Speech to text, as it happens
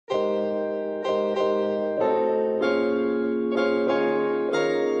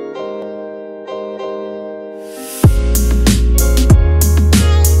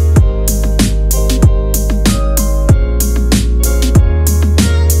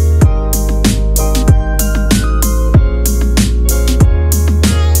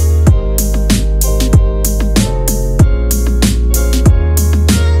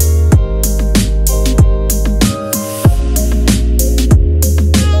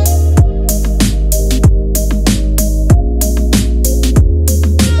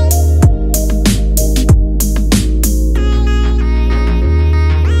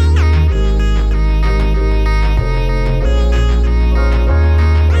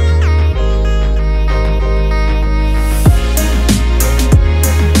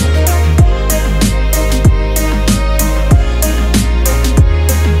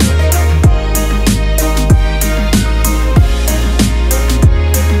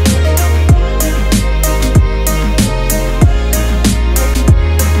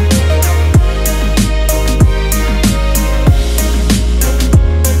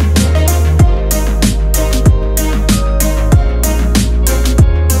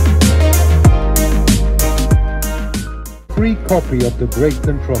copy of The Great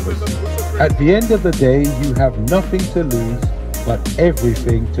Controversy. At the end of the day, you have nothing to lose, but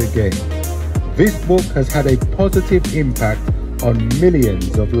everything to gain. This book has had a positive impact on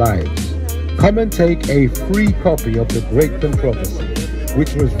millions of lives. Come and take a free copy of The Great Controversy,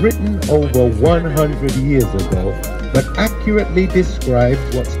 which was written over 100 years ago, but accurately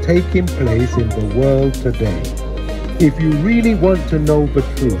describes what's taking place in the world today. If you really want to know the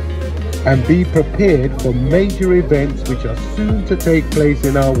truth and be prepared for major events which are soon to take place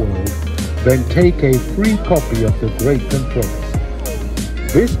in our world, then take a free copy of The Great Controversy.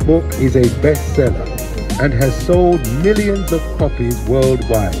 This book is a bestseller and has sold millions of copies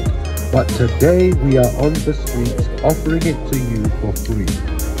worldwide, but today we are on the streets offering it to you for free.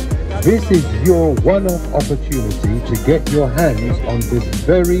 This is your one-off opportunity to get your hands on this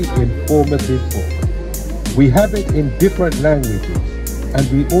very informative book. We have it in different languages, and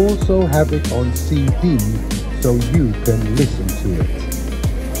we also have it on CD so you can listen to it.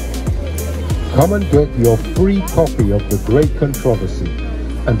 Come and get your free copy of The Great Controversy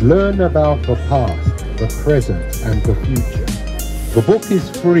and learn about the past, the present, and the future. The book is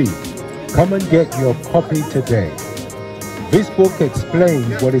free. Come and get your copy today. This book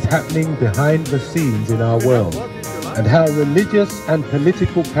explains what is happening behind the scenes in our world and how religious and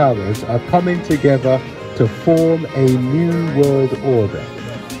political powers are coming together to form a new world order.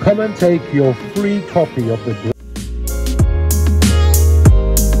 Come and take your free copy of The Great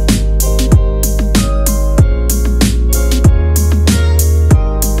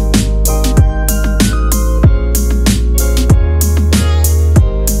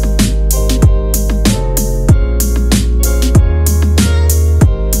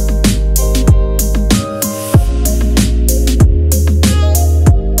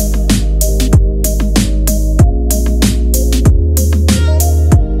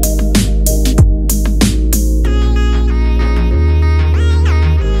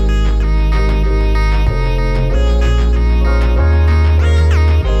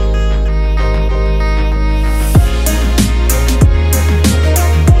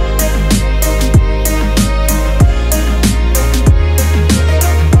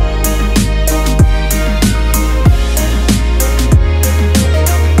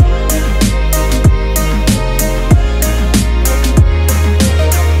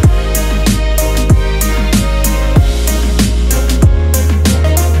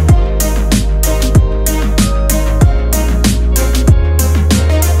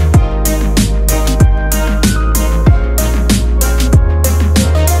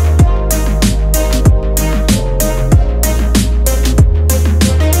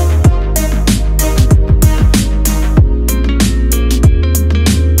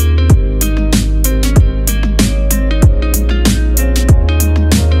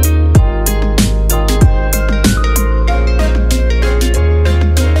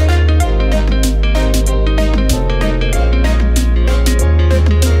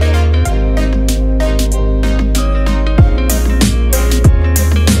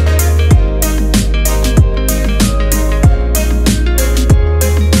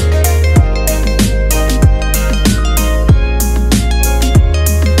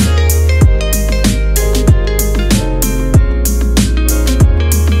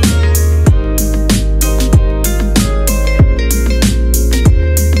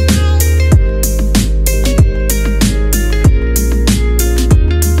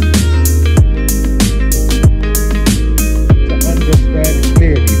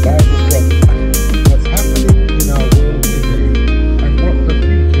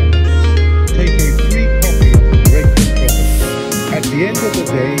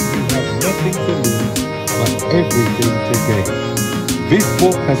everything to gain. This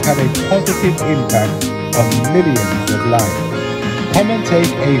book has had a positive impact on millions of lives. Come and take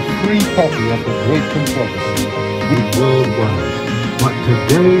a free copy of The Great Controversy worldwide. But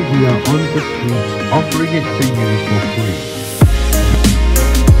today we are on the streets offering it to you for free.